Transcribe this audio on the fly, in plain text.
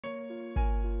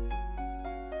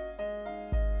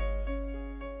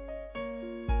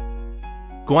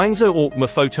Guangzhou Aukma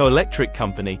Photoelectric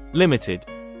Company, Limited,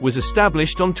 was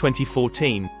established on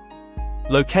 2014.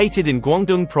 Located in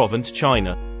Guangdong Province,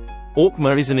 China,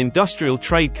 Aukma is an industrial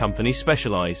trade company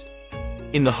specialized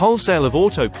in the wholesale of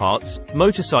auto parts,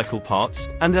 motorcycle parts,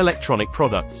 and electronic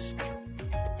products.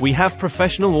 We have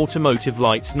professional automotive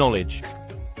lights knowledge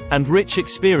and rich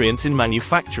experience in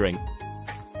manufacturing.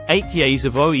 8 years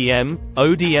of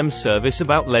OEM/ODM service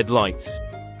about LED lights.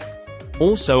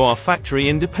 Also, our factory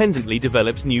independently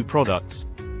develops new products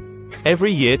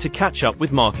every year to catch up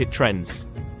with market trends.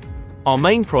 Our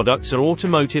main products are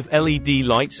automotive LED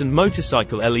lights and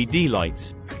motorcycle LED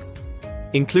lights,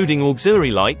 including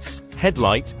auxiliary lights,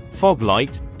 headlight, fog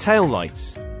light, tail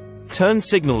lights, turn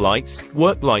signal lights,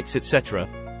 work lights, etc.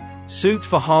 Suit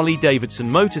for Harley-Davidson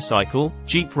motorcycle,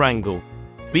 Jeep Wrangler,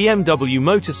 BMW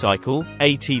motorcycle,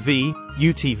 ATV,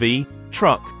 UTV,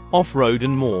 truck, off-road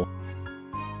and more.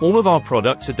 All of our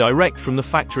products are direct from the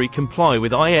factory, comply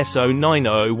with ISO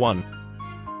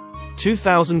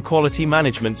 9001-2000 quality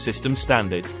management system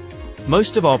standard.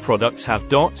 Most of our products have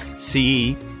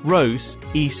CE, RoHS,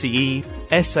 ECE,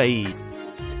 SAE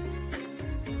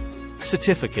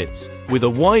certificates, with a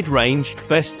wide range,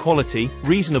 best quality,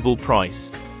 reasonable price,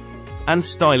 and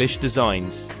stylish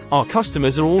designs. Our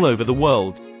customers are all over the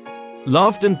world,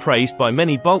 loved and praised by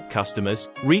many bulk customers,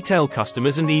 retail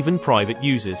customers and even private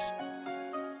users.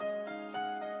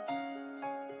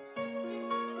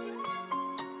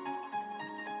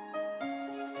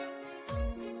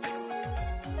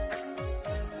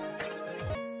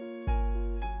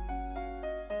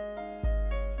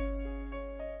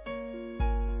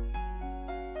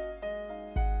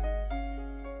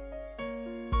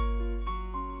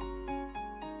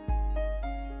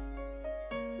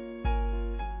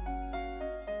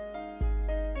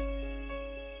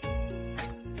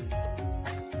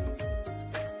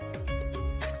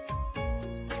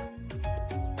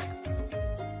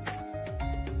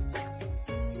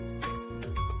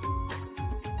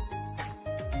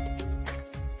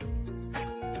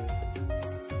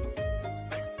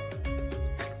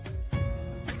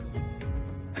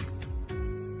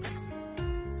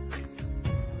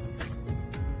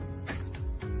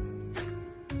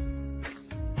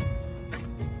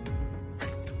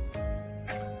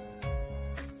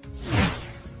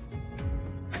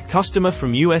 Customer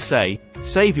from USA,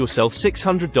 save yourself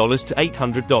 $600 to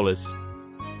 $800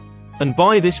 and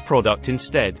buy this product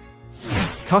instead.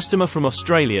 Customer from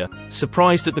Australia,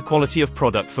 surprised at the quality of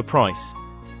product for price.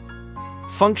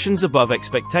 Functions above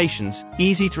expectations,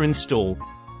 easy to install.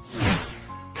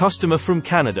 Customer from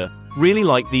Canada, really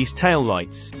like these tail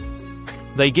lights.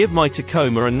 They give my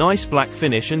Tacoma a nice black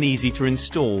finish and easy to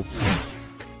install.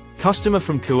 Customer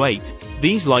from Kuwait,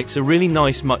 these lights are really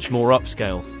nice, much more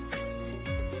upscale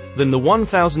than the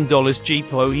 $1,000 Jeep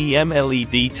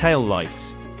OEM&ODM tail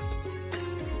lights.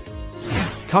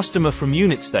 Customer from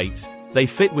United States, they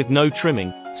fit with no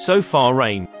trimming, so far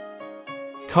rain,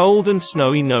 cold and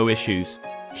snowy, no issues.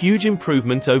 Huge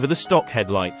improvement over the stock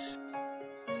headlights.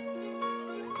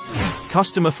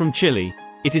 Customer from Chile,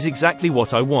 it is exactly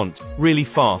what I want, really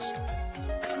fast.